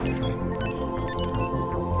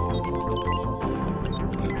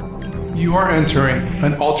You are entering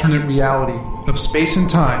an alternate reality of space and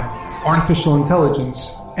time, artificial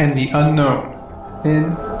intelligence, and the unknown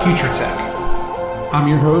in Future Tech. I'm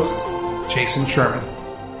your host, Jason Sherman.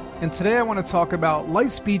 And today I want to talk about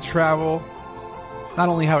light-speed travel, not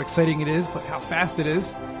only how exciting it is, but how fast it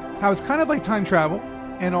is, how it's kind of like time travel,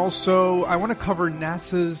 and also I want to cover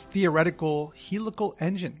NASA's theoretical helical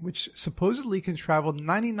engine, which supposedly can travel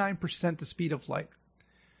 99% the speed of light.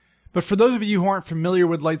 But for those of you who aren't familiar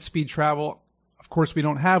with light speed travel, of course we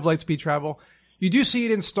don't have light speed travel. You do see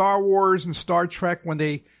it in Star Wars and Star Trek when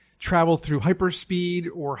they travel through hyperspeed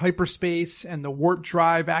or hyperspace and the warp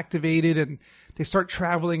drive activated and they start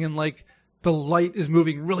traveling and like the light is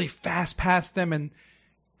moving really fast past them, and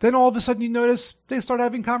then all of a sudden you notice they start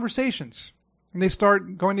having conversations and they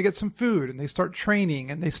start going to get some food and they start training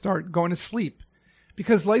and they start going to sleep.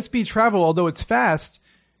 Because light speed travel, although it's fast,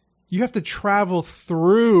 you have to travel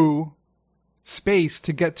through space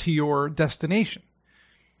to get to your destination.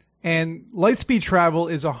 And light speed travel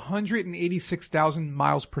is 186,000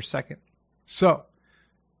 miles per second. So,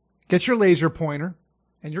 get your laser pointer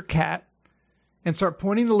and your cat and start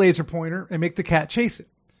pointing the laser pointer and make the cat chase it.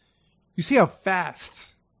 You see how fast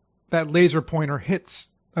that laser pointer hits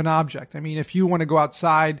an object. I mean, if you want to go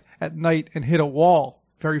outside at night and hit a wall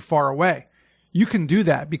very far away, you can do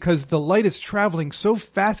that because the light is traveling so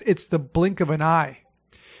fast, it's the blink of an eye.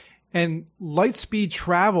 And light speed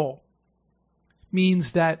travel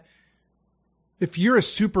means that if you're a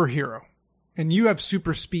superhero and you have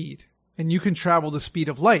super speed and you can travel the speed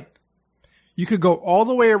of light, you could go all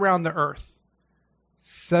the way around the Earth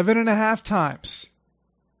 7.5 times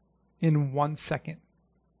in 1 second.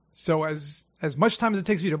 So as much time as it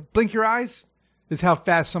takes you to blink your eyes is how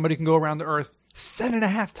fast somebody can go around the Earth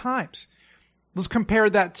 7.5 times. Let's compare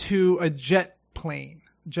that to a jet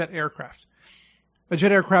aircraft. A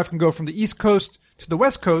jet aircraft can go from the East Coast to the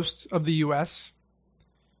West Coast of the U.S.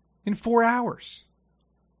 in 4 hours.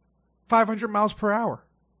 500 miles per hour.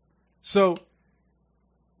 So,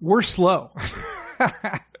 we're slow.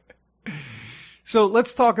 So,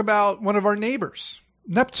 let's talk about one of our neighbors,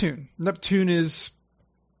 Neptune. Neptune is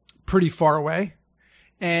pretty far away,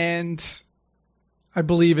 and I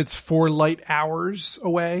believe it's 4 light hours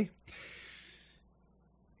away.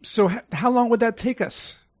 So how long would that take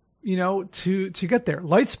us, to get there?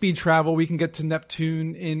 Light speed travel, we can get to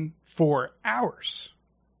Neptune in 4 hours.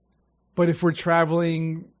 But if we're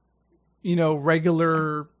traveling,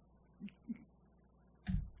 regular,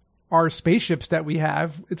 our spaceships that we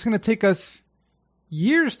have, it's going to take us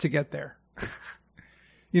years to get there.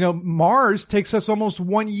 Mars takes us almost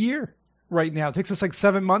 1 year right now. It takes us like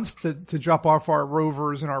 7 months to drop off our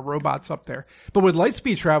rovers and our robots up there. But with light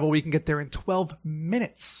speed travel, we can get there in 12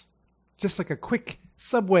 minutes. Just like a quick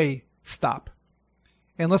subway stop.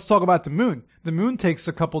 And let's talk about the moon. The moon takes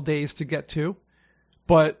a couple days to get to,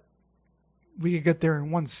 but we can get there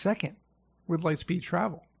in 1 second with light speed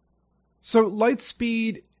travel. So light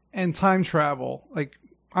speed and time travel, like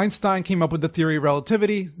Einstein came up with the theory of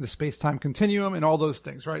relativity, the space-time continuum, and all those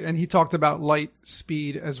things, right? And he talked about light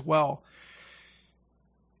speed as well.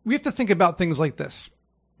 We have to think about things like this.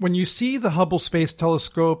 When you see the Hubble Space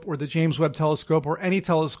Telescope or the James Webb Telescope or any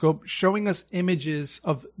telescope showing us images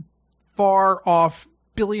of far off,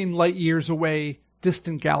 billion light years away,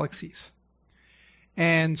 distant galaxies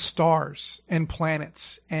and stars and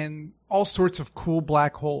planets and all sorts of cool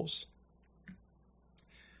black holes,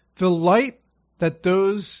 the light that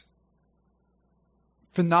those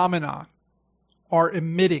phenomena are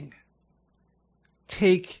emitting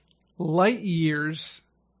take light years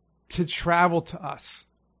to travel to us.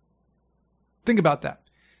 Think about that.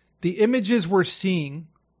 The images we're seeing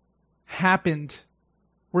happened,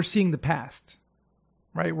 we're seeing the past,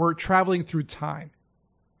 right? We're traveling through time.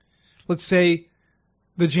 Let's say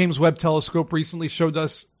the James Webb Telescope recently showed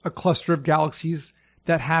us a cluster of galaxies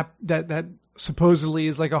that supposedly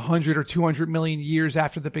is like 100 or 200 million years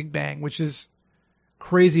after the Big Bang, which is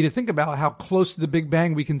crazy to think about how close to the Big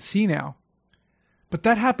Bang we can see now. But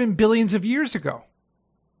that happened billions of years ago.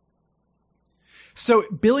 So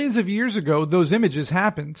billions of years ago, those images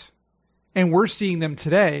happened, and we're seeing them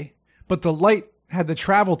today, but the light had to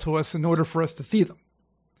travel to us in order for us to see them.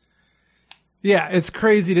 Yeah, it's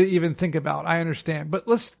crazy to even think about. I understand. But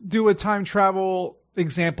let's do a time travel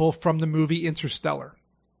example from the movie Interstellar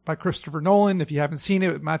by Christopher Nolan. If you haven't seen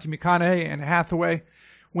it, with Matthew McConaughey and Hathaway,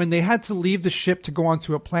 when they had to leave the ship to go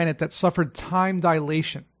onto a planet that suffered time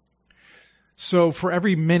dilation. So for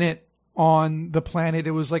every minute on the planet,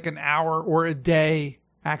 it was like an hour or a day,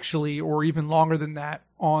 actually, or even longer than that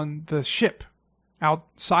on the ship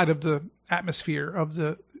outside of the atmosphere of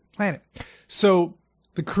the planet. So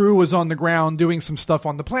the crew was on the ground doing some stuff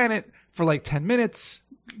on the planet for like 10 minutes,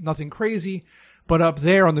 nothing crazy. But up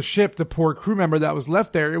there on the ship, the poor crew member that was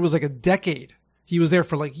left there, it was like a decade. He was there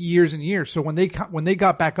for like years and years. So when they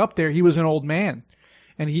got back up there, he was an old man.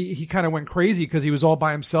 And he kind of went crazy because he was all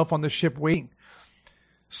by himself on the ship waiting.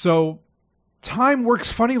 So time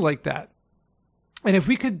works funny like that. And if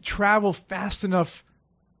we could travel fast enough,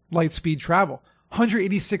 light speed travel,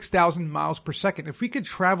 186,000 miles per second, if we could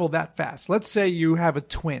travel that fast, let's say you have a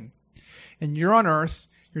twin and you're on Earth,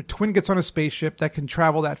 your twin gets on a spaceship that can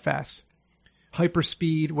travel that fast,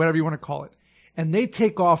 hyperspeed, whatever you want to call it. And they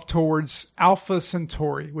take off towards Alpha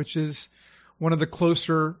Centauri, which is one of the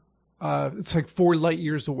closer, it's like 4 light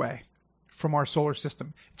years away from our solar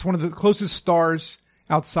system. It's one of the closest stars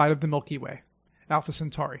outside of the Milky Way, Alpha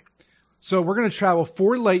Centauri. So we're going to travel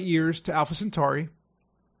 4 light years to Alpha Centauri,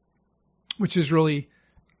 which is really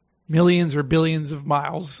millions or billions of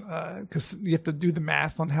miles, because you have to do the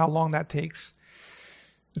math on how long that takes.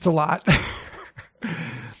 It's a lot.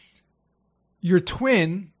 Your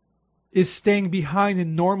twin is staying behind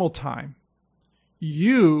in normal time.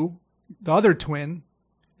 You, the other twin,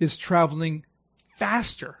 is traveling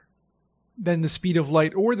faster than the speed of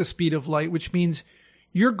light or the speed of light, which means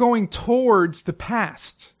you're going towards the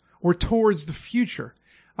past or towards the future.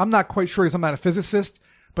 I'm not quite sure because I'm not a physicist,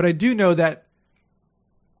 but I do know that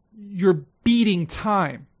you're beating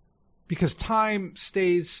time because time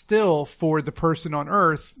stays still for the person on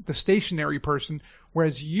Earth, the stationary person,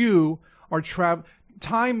 whereas you are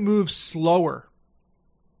time moves slower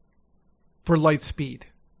for light speed.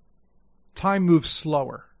 Time moves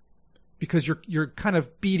slower because you're kind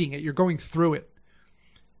of beating it. You're going through it.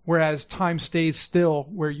 Whereas time stays still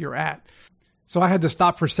where you're at. So I had to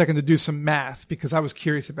stop for a second to do some math because I was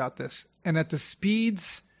curious about this. And at the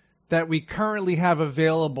speeds that we currently have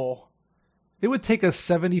available, it would take us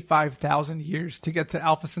 75,000 years to get to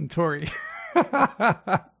Alpha Centauri.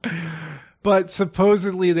 But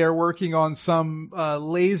supposedly they're working on some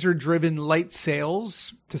laser-driven light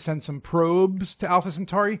sails to send some probes to Alpha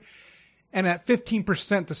Centauri. And at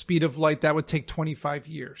 15% the speed of light, that would take 25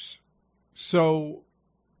 years. So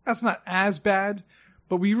that's not as bad,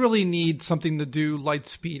 but we really need something to do light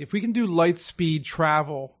speed. If we can do light speed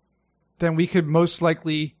travel, then we could most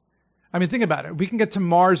likely, think about it. If we can get to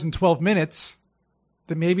Mars in 12 minutes,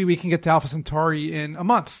 then maybe we can get to Alpha Centauri in a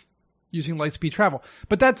month using light speed travel.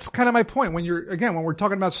 But that's kind of my point when we're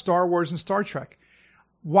talking about Star Wars and Star Trek.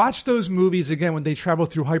 Watch those movies again when they travel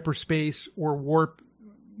through hyperspace or warp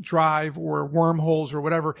drive or wormholes or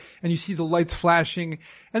whatever, and you see the lights flashing,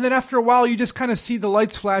 and then after a while you just kind of see the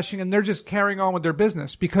lights flashing and they're just carrying on with their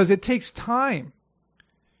business because it takes time.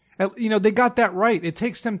 They got that right. It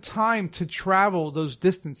takes them time to travel those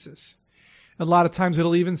distances. A lot of times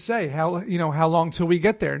it'll even say how long till we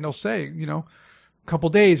get there, and they'll say, a couple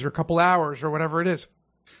days or a couple hours or whatever it is.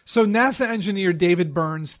 So NASA engineer David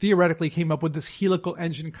Burns theoretically came up with this helical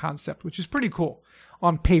engine concept, which is pretty cool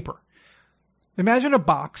on paper. Imagine a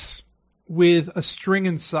box with a string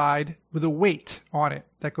inside with a weight on it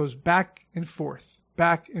that goes back and forth,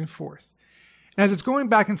 back and forth. And as it's going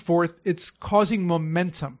back and forth, it's causing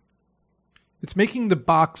momentum. It's making the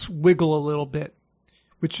box wiggle a little bit,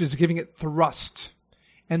 which is giving it thrust.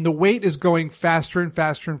 And the weight is going faster and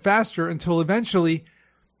faster and faster until eventually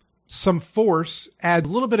some force adds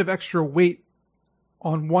a little bit of extra weight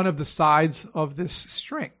on one of the sides of this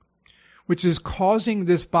string, which is causing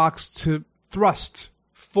this box to thrust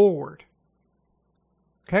forward.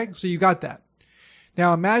 Okay, so you got that.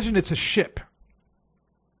 Now imagine it's a ship,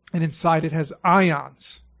 and inside it has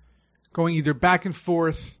ions going either back and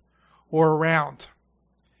forth or around.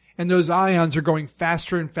 And those ions are going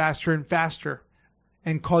faster and faster and faster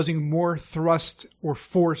and causing more thrust or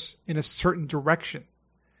force in a certain direction.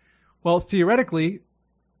 Well, theoretically,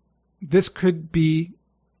 this could be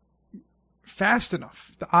fast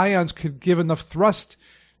enough. The ions could give enough thrust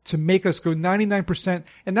to make us go 99%.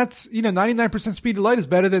 And that's, 99% speed of light is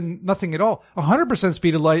better than nothing at all. 100%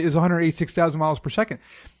 speed of light is 186,000 miles per second.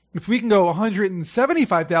 If we can go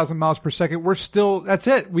 175,000 miles per second, that's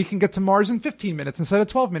it. We can get to Mars in 15 minutes instead of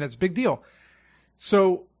 12 minutes. Big deal.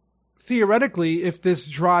 So theoretically, if this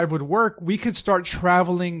drive would work, we could start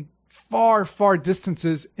traveling far, far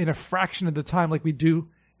distances in a fraction of the time like we do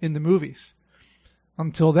in the movies.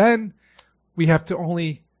 Until then, we have to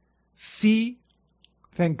only see.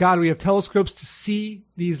 Thank God we have telescopes to see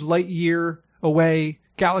these light year away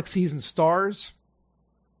galaxies and stars.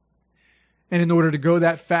 And in order to go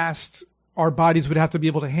that fast, our bodies would have to be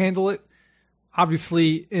able to handle it.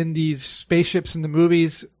 Obviously, in these spaceships in the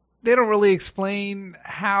movies, they don't really explain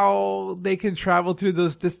how they can travel through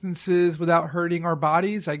those distances without hurting our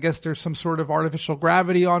bodies. I guess there's some sort of artificial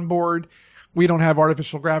gravity on board. We don't have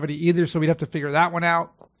artificial gravity either, so we'd have to figure that one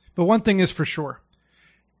out. But one thing is for sure.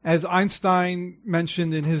 As Einstein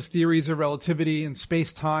mentioned in his theories of relativity and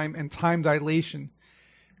space-time and time dilation,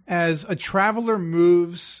 as a traveler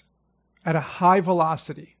moves at a high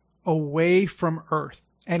velocity away from Earth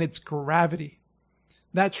and its gravity,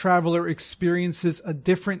 that traveler experiences a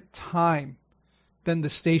different time than the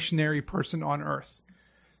stationary person on Earth.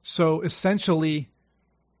 So essentially,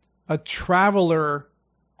 a traveler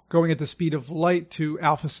going at the speed of light to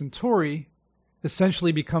Alpha Centauri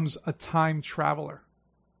essentially becomes a time traveler.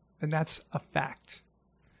 And that's a fact.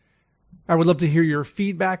 I would love to hear your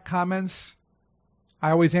feedback, comments.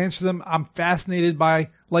 I always answer them. I'm fascinated by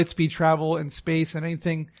light speed travel and space and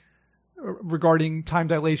anything regarding time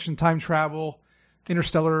dilation, time travel,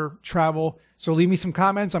 interstellar travel. So leave me some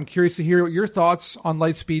comments. I'm curious to hear your thoughts on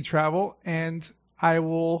light speed travel, and I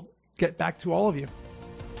will get back to all of you.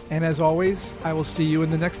 And as always, I will see you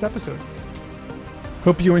in the next episode.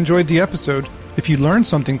 Hope you enjoyed the episode. If you learned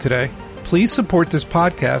something today, please support this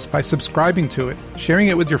podcast by subscribing to it, sharing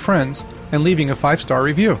it with your friends, and leaving a 5-star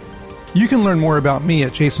review. You can learn more about me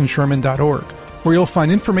at jasonsherman.org, where you'll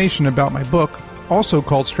find information about my book, also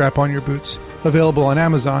called Strap On Your Boots, available on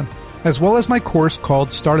Amazon, as well as my course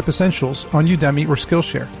called Startup Essentials on Udemy or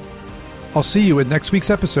Skillshare. I'll see you in next week's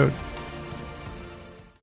episode.